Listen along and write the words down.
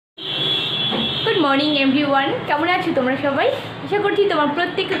Morning everyone, কেমন আছো তোমরা সবাই? আশা করছি তোমার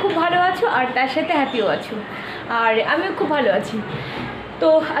প্রত্যেকে খুব ভালো আছো আর তার সাথে হ্যাপিও আছো। আর আমিও খুব ভালো আছি। তো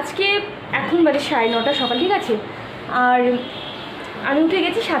আজকে এখন বাজে 9:30 সকাল, ঠিক আছে? আর আমি উঠে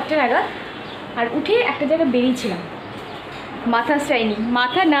গেছি 7টা নাগাদ। আর উঠে একটা জায়গায় বেরিয়েছিলাম, মাথা আসটাইনি,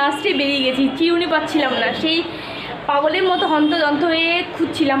 মাথা না আসতে বেরিয়ে গেছি। চিরুনি পাচ্ছিলাম না, সেই পাগলের মতো হন্তদন্ত হয়ে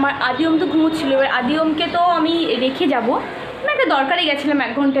খুঁজছিলাম। আর আদিওম তো ঘুমোচ্ছিল। এবার আদিওমকে তো আমি রেখে যাবো, আমি একটা দরকারে গেছিলাম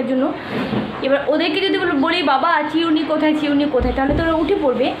 1 ঘন্টার জন্য। এবার ওদেরকে যদি বলি বাবা চিরুনি কোথায়, চিরুনি কোথায়, তাহলে তো ওরা উঠে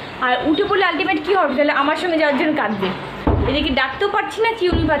পড়বে। আর উঠে পড়লে আলটিমেট কী হবে, তাহলে আমার সঙ্গে যাওয়ার জন্য কাঁদবে। এদেরকে ডাকতেও পারছি না,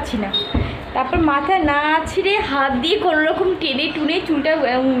 চিরুনি পাচ্ছি না। তারপর মাথা না ছিঁড়ে হাত দিয়ে কোনোরকম টেনে টুনে চুলটা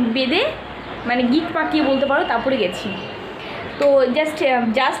বেঁধে, মানে গিট পাকিয়ে বলতে পারো, তারপরে গেছি। তো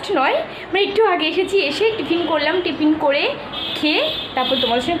জাস্ট নয়, মানে একটু আগে এসেছি, এসে টিফিন করলাম, টিফিন করে খেয়ে তারপর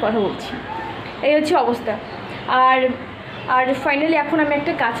তোমাদের সঙ্গে কথা বলছি। এই হচ্ছে অবস্থা। আর ফাইনালি এখন আমি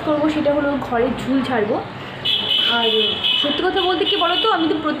একটা কাজ করব, সেটা হলো ঘরের ঝুল ঝাড়বো। আর সত্যি কথা বলতে কি বলো তো, আমি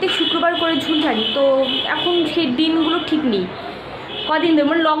তো প্রত্যেক শুক্রবার করে ঝুল ঝাড়ি। তো এখন সেই দিনগুলো ঠিক নেই, কদিন ধরে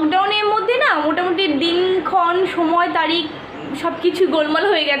মানে লকডাউনের মধ্যে না, মোটামুটি দিনক্ষণ সময় তারিখ সব কিছু গোলমাল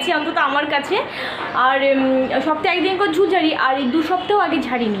হয়ে গেছে, অন্তত আমার কাছে। আর সপ্তাহে একদিন করে ঝুল ঝাড়ি, আর এই 2 সপ্তাহ আগে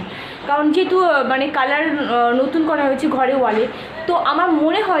ঝাড়িনি, কারণ যেহেতু মানে কালার নতুন করা হয়েছে ঘরে ওয়ালে। তো আমার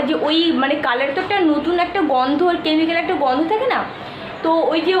মনে হয় যে ওই মানে কালার তো একটা নতুন একটা গন্ধ, আর কেমিক্যাল একটা গন্ধ থাকে না, তো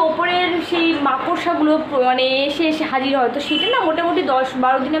ওই যে ওপরের সেই মাকড়সাগুলো মানে এসে হাজির হয়, তো সেটা না মোটামুটি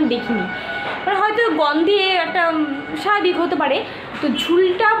 10-12 দিন আমি দেখিনি। মানে হয়তো গন্ধে একটা স্বাভাবিক হতে পারে। তো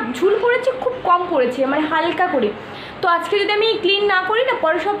ঝুল পড়েছে, খুব কম পড়েছে, মানে হালকা করে। তো আজকে যদি আমি ক্লিন না করি না,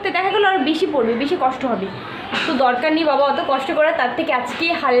 পরের সপ্তাহে দেখা গেলো আরও বেশি পড়বে, বেশি কষ্ট হবে। তো দরকার নেই বাবা অত কষ্ট করা, তার থেকে আজকে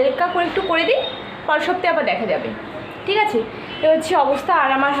হালকা করে একটু করে দিই, পরের সপ্তাহে আবার দেখা যাবে, ঠিক আছে? এ হচ্ছে অবস্থা। আর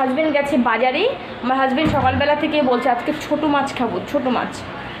আমার হাজব্যান্ড গেছে বাজারে। আমার হাজব্যান্ড সকালবেলা থেকে বলছে আজকে ছোটো মাছ খাবো, ছোটো মাছ।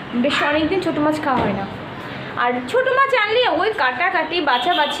 বেশ অনেকদিন ছোটো মাছ খাওয়া হয় না। আর ছোটো মাছ আনলে ওই কাটাকাটি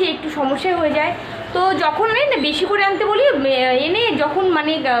বাছাবাছি একটু সমস্যা হয়ে যায়। তো যখন না বেশি করে আনতে বলি, এনে যখন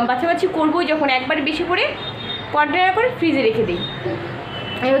মানে বাছাবাছি করবো, যখন একবারে বেশি করে কন্টেনার করে ফ্রিজে রেখে দিই।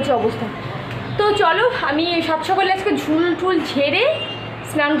 এই হচ্ছে অবস্থা। তো চলো, আমি সকালে আজকে ঝুল ঝেড়ে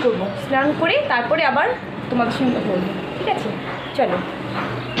স্নান করব, স্নান করে তারপরে আবার তোমাদের সঙ্গে কথা বলবো, ঠিক আছে? চলো।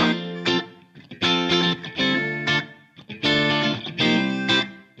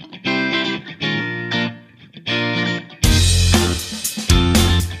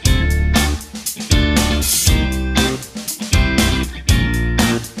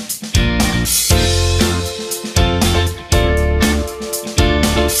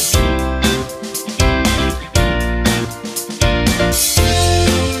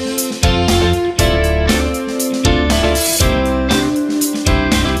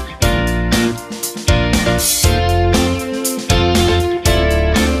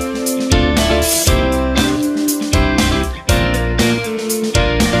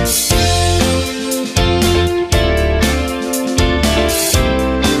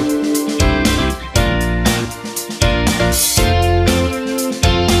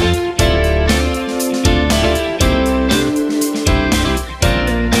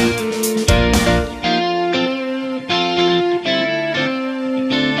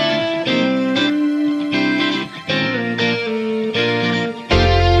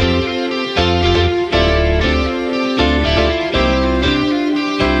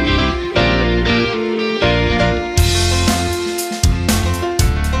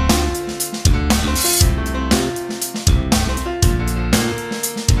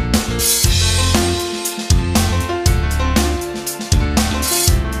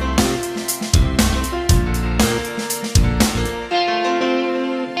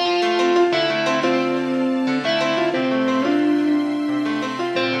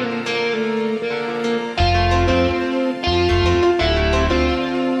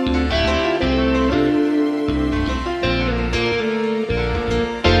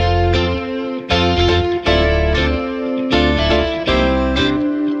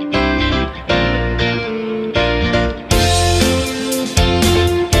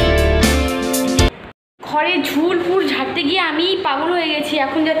 ঘরে ঝুল ফুল ঝাড়তে গিয়ে আমি পাগল হয়ে গেছি।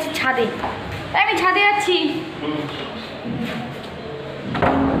 এখন যাচ্ছি ছাদে, আমি ছাদে যাচ্ছি।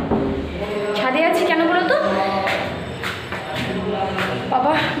 কেন বলো তো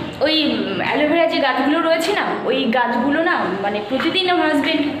বাবা, ওই অ্যালোভেরা যে গাছগুলো রয়েছে না, ওই গাছগুলো না মানে প্রতিদিন আমার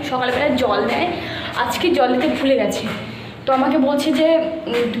হাজব্যান্ড সকালবেলা জল দেয়। আজকে জল দিতে ভুলে গেছে। তো আমাকে বলছে যে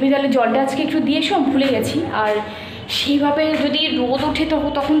তুমি তাহলে জলটা আজকে একটু দিয়ে এসো, ভুলে গেছি। আর সেইভাবে যদি রোদ ওঠে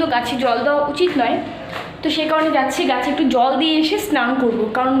তখন তো গাছে জল দেওয়া উচিত নয়। তো সেই কারণে যাচ্ছি, গাছে একটু জল দিয়ে এসে স্নান করবো,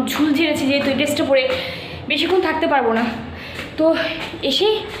 কারণ ঝুল ঝেড়েছি যেহেতু, এই ড্রেসটা পরে বেশিক্ষণ থাকতে পারবো না। তো এসে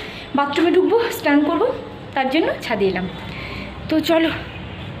বাথরুমে ঢুকবো, স্নান করবো, তার জন্য ছাদে এলাম। তো চলো,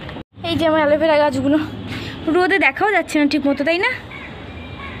 এই যে আমার অ্যালোভেরা গাছগুলো, রোদে দেখাও যাচ্ছে না ঠিক মতো, তাই না?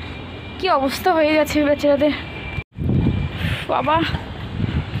 কি অবস্থা হয়ে গেছে বেচারাদের, বাবা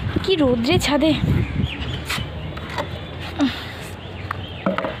কি রোদ্রে ছাদে।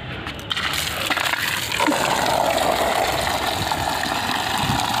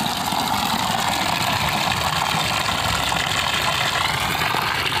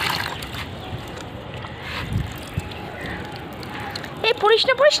 এই পড়িস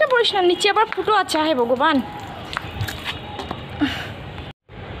না পড়িস না পড়িস না, নিচে আবার ফুটো আছে, হে ভগবান।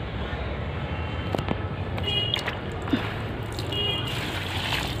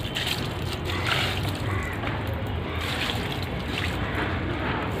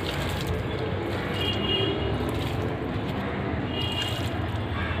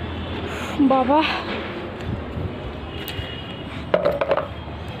 বাবা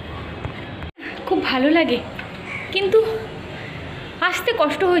খুব ভালো লাগে, কিন্তু আসতে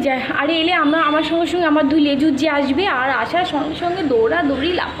কষ্ট হয়ে যায়। আর এলে আমার সঙ্গে সঙ্গে আমার 2 লেজুর যে আসবে, আর আসার সঙ্গে সঙ্গে দৌড়াদৌড়ি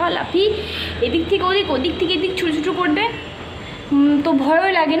লাফালাফি, এদিক থেকে ওদিক, ওদিক থেকে এদিক ছোটো ছোটো করবে, তো ভয়ও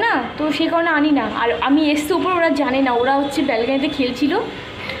লাগে না, তো সেই কারণে আনি না। আর আমি এসছি উপর, ওরা জানে না, ওরা হচ্ছে ব্যালকনিতে খেলছিল,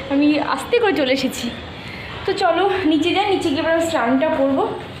 আমি আস্তে করে চলে এসেছি। তো চলো নিচে যাই, নিচে গিয়ে এবার স্নানটা করবো,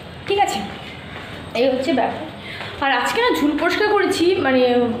 ঠিক আছে? এই হচ্ছে ব্যাপার। আর আজকে না ঝুল পরিষ্কার করেছি, মানে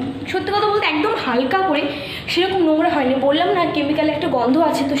সত্যি কথা বলতে একদম হালকা করে, সেরকম নোংরা হয়নি। বললাম না কেমিক্যালে একটা গন্ধ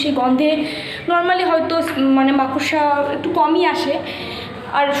আছে, তো সেই গন্ধে নর্মালি হয়তো মানে মাকড়সা একটু কমই আসে।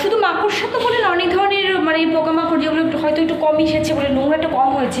 আর শুধু মাকড়সা তো বলে না, অনেক ধরনের মানে পোকামাকড় যেগুলো হয়তো একটু কম এসেছে বলে নোংরাটা কম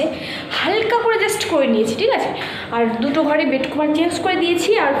হয়েছে, হালকা করে জাস্ট করে নিয়েছি, ঠিক আছে? আর 2টো ঘরে বেড কভার চেঞ্জ করে দিয়েছি,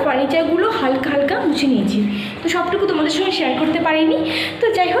 আর ফার্নিচারগুলো হালকা হালকা মুছে নিয়েছি। তো সবটুকু তোমাদের সঙ্গে শেয়ার করতে পারিনি, তো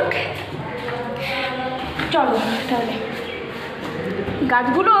যাই হোক চলো তাহলে।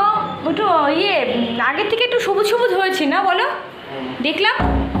 গাছগুলো একটু আগের থেকে একটু সবুজ সবুজ হয়েছে না, বলো? দেখলাম,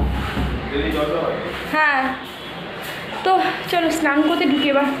 হ্যাঁ। তো চলো স্নান করতে ঢুকে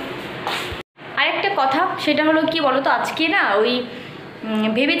এবার। আরেকটা কথা, সেটা হলো কি বলো তো, আজকে না ওই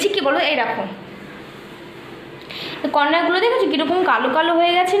ভেবেছি কি বলো, এই রাখো কর্নারগুলো দেখেছো কীরকম কালো কালো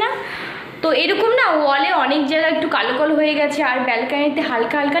হয়ে গেছে না? তো এরকম না ওয়ালে অনেক জায়গায় একটু কালো কালো হয়ে গেছে, আর ব্যালকানিতে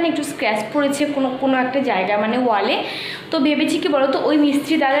হালকা হালকা না একটু স্ক্র্যাচ পড়েছে কোনো একটা জায়গায়, মানে ওয়ালে। তো ভেবেছি কি বলো তো, ওই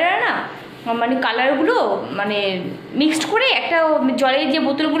মিস্ত্রি দাদারা না মানে কালারগুলো মানে মিক্সড করে একটা জলের যে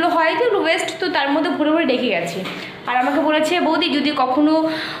বোতলগুলো হয় তো ওয়েস্ট, তো তার মধ্যে ভরে ভরে রেখে গেছে। আর আমাকে বলেছে বৌদি যদি কখনো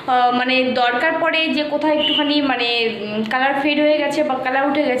মানে দরকার পড়ে যে কোথাও একটুখানি মানে কালার ফেড হয়ে গেছে বা কালার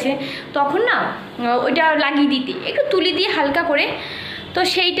উঠে গেছে, তখন না ওইটা লাগিয়ে দিতে, একটু তুলি দিয়ে হালকা করে। তো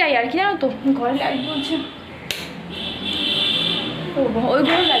সেইটাই আর কি, জানো তো ঘরে লাইট জ্বলছে, ওই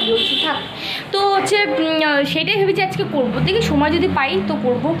ঘরে লাইট জ্বলছে, থাক। তো হচ্ছে সেটাই ভেবেছি আজকে করবো, দেখি সময় যদি পাই তো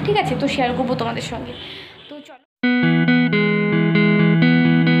করবো, ঠিক আছে? তো শেয়ার করবো তোমাদের সঙ্গে। তো চলো,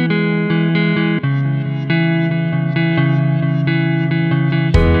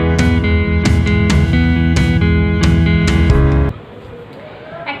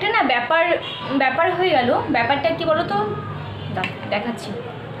 একটা না ব্যাপার হয়ে গেল। ব্যাপারটা কি বলো তো, দেখাচ্ছি।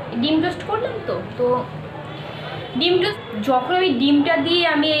 ডিম টোস্ট করলাম, তো ডিম টোস্ট যখন আমি ডিমটা দিয়ে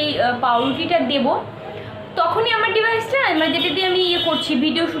আমি এই পাউরুটিটা দেবো, তখনই আমার ডিভাইসটা মানে যেটা দিয়ে আমি করছি,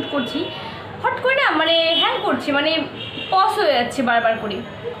 ভিডিও শ্যুট করছি, হট করে না মানে হ্যাং করছে, মানে পজ হয়ে যাচ্ছে বারবার করে,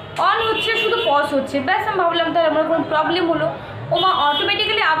 অন হচ্ছে শুধু পজ হচ্ছে। ব্যাস আমি ভাবলাম তাহলে আমার কোনো প্রবলেম হলো, মা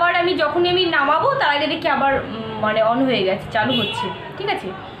অটোমেটিক্যালি আবার আমি যখনই আমি নামাবো তার আগে দেখি আবার মানে অন হয়ে গেছে, চালু হচ্ছে, ঠিক আছে?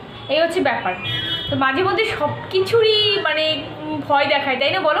 এই হচ্ছে ব্যাপার। তো মাঝে মধ্যে সব কিছুরই মানে ভয় দেখায়,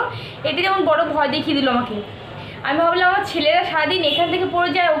 তাই না বলো? এটা যেমন বড় ভয় দেখিয়ে দিল আমাকে। আমি ভাবলাম আমার ছেলেরা সারাদিন এখান থেকে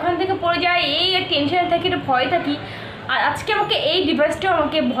পড়ে যায়, ওখান থেকে পড়ে যায়, এই টেনশনে থাকি, একটা ভয় থাকি। আর আজকে আমাকে এই ডিভাইসটাও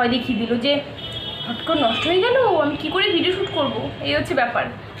আমাকে ভয় দেখিয়ে দিল যে হট করে নষ্ট হয়ে গেল, আমি কী করে ভিডিও শ্যুট করবো, এই হচ্ছে ব্যাপার।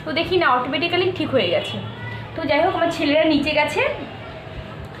 তো দেখি না অটোমেটিক্যালি ঠিক হয়ে গেছে। তো যাই হোক, আমার ছেলেরা নিচে গেছে,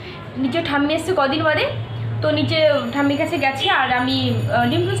 নিচে ঠাম্মি এসছে কদিন বাদে, তো নিচে ঠাম্মির কাছে গেছে, আর আমি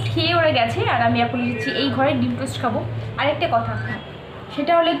ডিম টোস্ট খেয়ে ওরা গেছে, আর আমি এখন এসেছি এই ঘরে ডিম টোস্ট খাবো। আরেকটা কথা,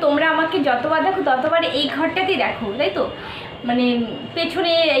 সেটা হলে তোমরা আমাকে যতবার দেখো ততবার এই ঘরটাতেই দেখো, তাই তো? মানে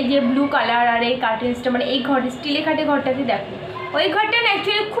পেছনে এই যে ব্লু কালার আর এই কার্টেন্সটা, মানে এই ঘর স্টিলের খাটে ঘরটাতেই দেখো। ওই ঘরটা না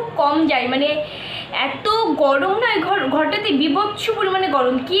অ্যাকচুয়ালি খুব কম যায়, মানে এত গরম না, ওই ঘরটাতে বিভৎস পরিমাণে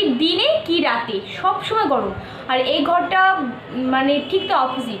গরম, কি দিনে কি রাতে সব সময় গরম। আর এই ঘরটা মানে ঠিক তো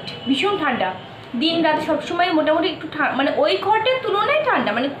অপোজিট, ভীষণ ঠান্ডা, দিন রাত সবসময় মোটামুটি একটু মানে ওই ঘরটার তুলনায় ঠান্ডা,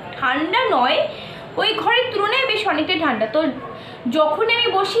 মানে ঠান্ডা নয়, ওই ঘরের তুলনায় বেশ অনেকটাই ঠান্ডা। তো যখন আমি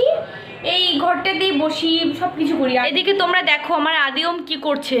বসি এই ঘরটাতেই বসি, সব কিছু করি। এদিকে তোমরা দেখো আমার আদিওম কি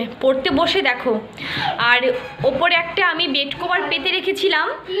করছে, পড়তে বসে দেখো। আর ওপরে একটা আমি বেড কভার পেতে রেখেছিলাম,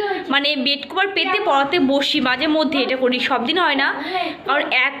 মানে বেড কভার পেতে পড়াতে বসি মাঝে মধ্যে, এটা করি, সব দিন হয় না। কারণ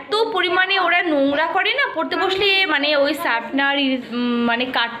এত পরিমাণে ওরা নোংরা করে না পড়তে বসলে, মানে ওই শার্পনার মানে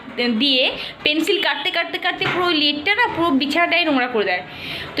কাট দিয়ে পেন্সিল কাটতে কাটতে কাটতে পুরো লেটটা না পুরো বিছানাটাই নোংরা করে দেয়।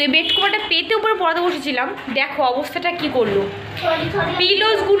 তো এই বেড কভারটা পেতে উপরে পড়াতে বসেছিলাম, দেখো অবস্থাটা কি করলো।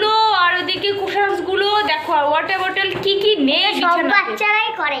 পিলোসগুলো আর ওদিকে কুশানসগুলো দেখো, আর ওয়াটার বটল কি কি নেই বাচ্চারাই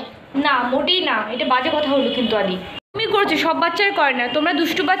করে না, মোটেই না, এটা বাজে কথা হলো কিন্তু। আদি তুমি করছো, সব বাচ্চারা করে না, তোমরা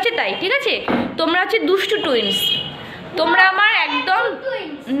দুষ্টু বাচ্চা তাই, ঠিক আছে? তোমরা হচ্ছে দুষ্টু টুইন্স, তোমরা আমার একদম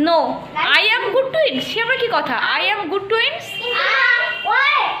no. I am good twins, সে আমার কি কথা? আই অ্যাম গুড টুইন্স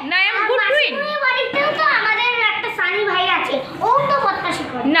না, আই অ্যাম গুড টুইন। আমাদের একটা সানি ভাই আছে, ও তো বদমাশি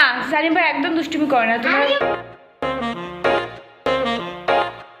করে না, সানি ভাই একদম দুষ্টুমি করে না। তোমরা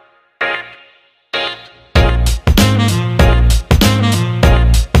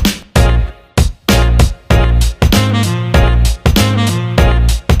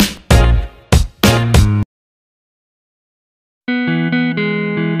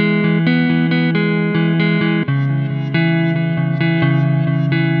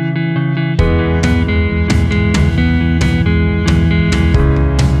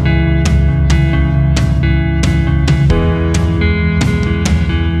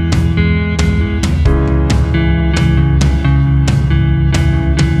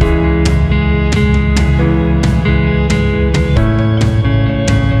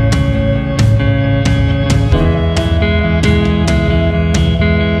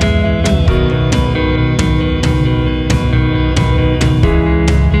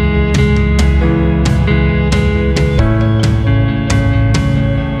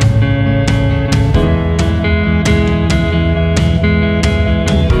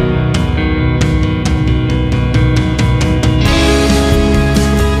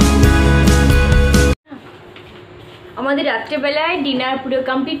আমাদের রাত্রেবেলায় ডিনার পুরো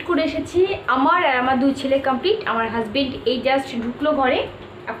কমপ্লিট করে এসেছি, আমার আর আমার দুই ছেলে কমপ্লিট। আমার হাজবেন্ড এই জাস্ট ঢুকলো ঘরে,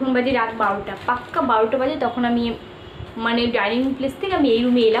 এখন বাজে রাত 12টা, পাক্কা 12টা বাজে। তখন আমি মানে ডাইনিং প্লেস থেকে আমি এই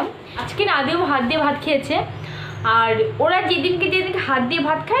রুমে এলাম। আজকে না আদেও হাত দিয়ে ভাত খেয়েছে, আর ওরা যেদিনকে হাত দিয়ে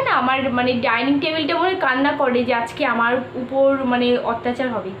ভাত খায় না, আমার মানে ডাইনিং টেবিলটা মনে কান্না করে যে আজকে আমার উপর মানে অত্যাচার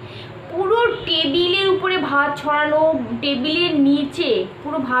হবে। পুরো টেবিলের উপরে ভাত ছড়ানো, টেবিলের নিচে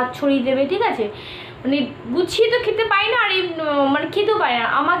পুরো ভাত ছড়িয়ে দেবে, ঠিক আছে? মানে গুছিয়ে তো খেতে পাই না, আর মানে খেতেও পাই না।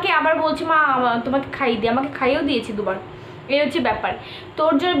 আমাকে আবার বলছে মা তোমাকে খাইয়ে দিই, আমাকে খাইয়েও দিয়েছি দুবার, এই হচ্ছে ব্যাপার।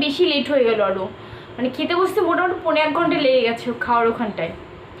 তোর জন্য বেশি লেট হয়ে গেল আরও, মানে খেতে বসতে মোটামুটি 1.5 ঘন্টা লেগে গেছে খাওয়ার ওখানটায়।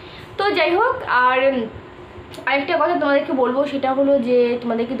 তো যাই হোক, আর আরেকটা কথা তোমাদেরকে বলবো, সেটা হলো যে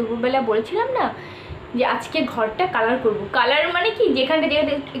তোমাদেরকে দুপুরবেলা বলেছিলাম না যে আজকে ঘরটা কালার করব। কালার মানে কি, যেখানটা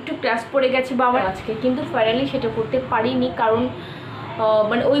একটু ক্রাশ পড়ে গেছে বা আমার আজকে, কিন্তু ফাইনালি সেটা করতে পারিনি। কারণ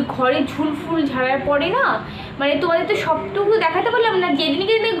মানে ওই ঘরে ঝুল ফুল ঝাড়ার পরে না, মানে তোমাদের তো সবটুকু দেখাতে পারলাম না।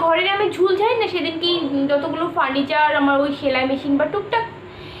 যেদিনকে ঘরের আমি ঝুল ঝাড়ি না, সেদিনকেই যতগুলো ফার্নিচার, আমার ওই সেলাই মেশিন বা টুকটাক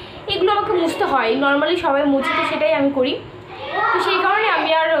এগুলো আমাকে মুছতে হয়। নর্মালি সবাই মুছে, তো সেটাই আমি করি। তো সেই কারণে আমি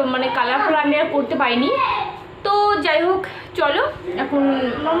আর মানে কালার ফালার আমি আর করতে পারিনি। তো যাই হোক, চলো এখন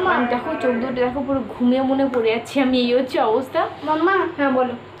দেখো চোখ দুটো দেখো পুরো ঘুমিয়ে মনে পড়ে যাচ্ছে আমি, এই হচ্ছে অবস্থা। মাম্মা হ্যাঁ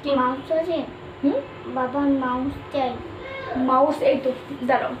বলো। কি মাউস আছে? বাবার মাউস চাই। মাউস এই তো,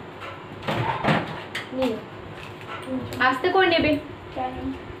 দাঁড়াও, আস্তে করে নেবে।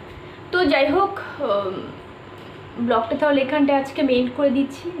 তো যাই হোক, ব্লগটা তাহলে এখানটায় আজকে মেইন করে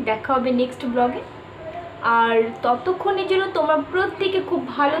দিচ্ছি। দেখা হবে নেক্সট ব্লগে। আর ততক্ষণের জন্য তোমরা প্রত্যেকে খুব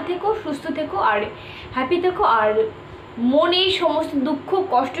ভালো থেকো, সুস্থ থেকো আর হ্যাপি থেকো, আর মনে সমস্ত দুঃখ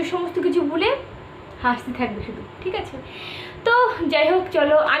কষ্ট সমস্ত কিছু ভুলে হাসতে থাকবে শুধু, ঠিক আছে? তো যাই হোক,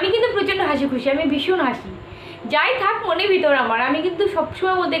 চলো। আমি কিন্তু প্রচণ্ড হাসি খুশি, আমি ভীষণ হাসি, যাই থাক মনের ভিতর আমার। আমি কিন্তু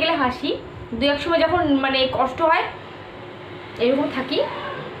সবসময় বলতে গেলে হাসি, দু এক সময় যখন মানে কষ্ট হয় এরকম থাকি,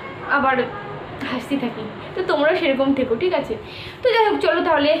 আবার হাসতে থাকি। তো তোমরাও সেরকম থেকো, ঠিক আছে? তো যাই হোক, চলো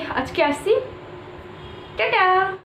তাহলে আজকে আসছি, টাটা।